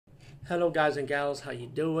Hello, guys and gals. How you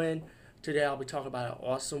doing? Today I'll be talking about an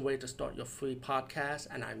awesome way to start your free podcast,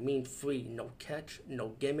 and I mean free. No catch, no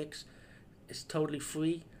gimmicks. It's totally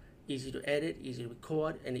free, easy to edit, easy to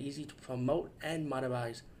record, and easy to promote and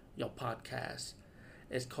monetize your podcast.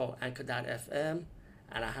 It's called Anchor.fm,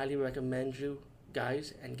 and I highly recommend you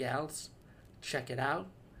guys and gals check it out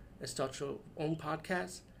and start your own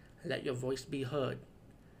podcast and let your voice be heard.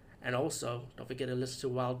 And also, don't forget to listen to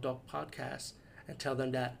Wild Dog Podcast and tell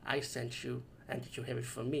them that I sent you and that you hear it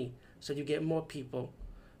from me. So you get more people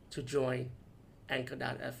to join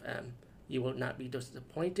Anchor.fm. You will not be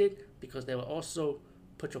disappointed because they will also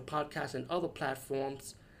put your podcast in other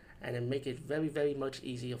platforms and then make it very, very much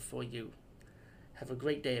easier for you. Have a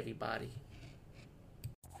great day, everybody.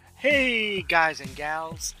 Hey guys and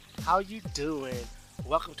gals, how you doing?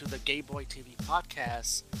 Welcome to the Gay Boy TV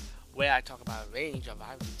podcast, where I talk about a range of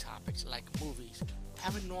variety topics like movies,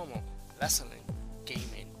 paranormal, wrestling,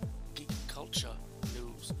 gaming, geek culture,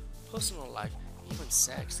 news, personal life, even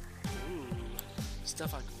sex, ooh,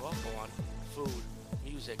 stuff I grew up on, food,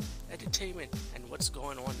 music, entertainment, and what's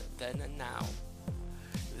going on then and now.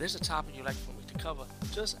 If there's a topic you'd like for me to cover,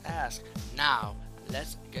 just ask. Now,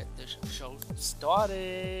 let's get this show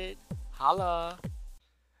started. Holla!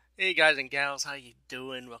 Hey guys and gals, how you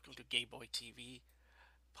doing? Welcome to Gay Boy TV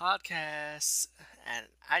podcast. And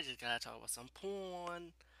I just gotta talk about some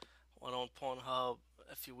porn. Went on Pornhub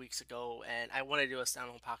a few weeks ago, and I want to do a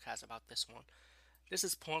standalone podcast about this one. This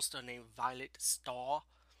is porn star named Violet Starr,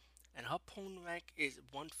 and her porn rank is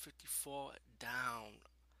 154 down.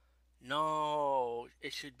 No,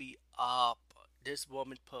 it should be up. This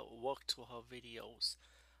woman put work to her videos.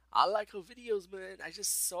 I like her videos, man. I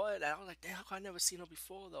just saw it and I was like, damn, how come I never seen her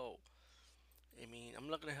before though? I mean, I'm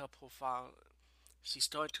looking at her profile. She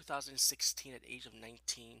started in 2016 at the age of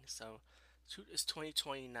 19, so it's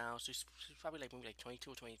 2020 now. So she's probably like maybe like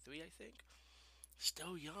 22 or 23, I think.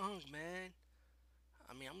 Still young, man.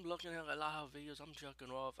 I mean, I'm looking at a lot of her videos. I'm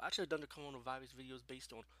jerking off. I should have done the coronavirus videos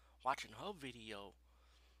based on watching her video.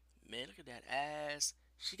 Man, look at that ass.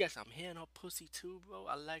 She got some hair in her pussy too, bro.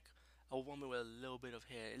 I like a woman with a little bit of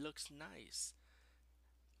hair. It looks nice.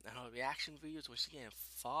 And her reaction videos where she getting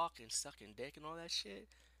fucked and sucking dick and all that shit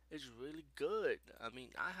is really good. I mean,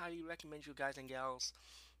 I highly recommend you guys and gals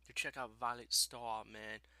to check out Violet Starr,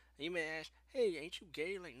 man. And you may ask, hey, ain't you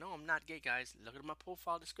gay? Like, no, I'm not gay, guys. Look at my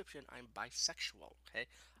profile description. I'm bisexual, okay?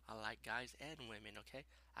 I like guys and women, okay?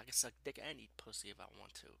 I can suck dick and eat pussy if I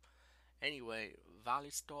want to. Anyway,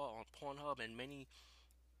 Violet Starr on Pornhub and many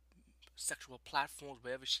sexual platforms,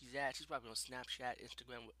 wherever she's at. She's probably on Snapchat,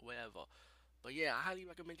 Instagram, wherever. But yeah, I highly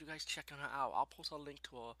recommend you guys checking her out. I'll post a link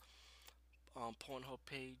to her Pornhub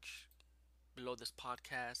page below this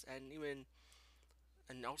podcast, and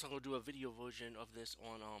also I'm gonna do a video version of this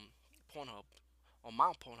on Pornhub, on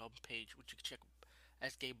my Pornhub page, which you can check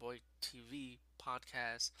as Gay Boy TV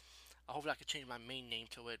podcast. Hopefully I can change my main name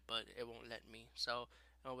to it, but it won't let me. So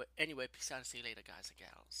anyway, peace out and see you later, guys and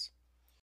gals.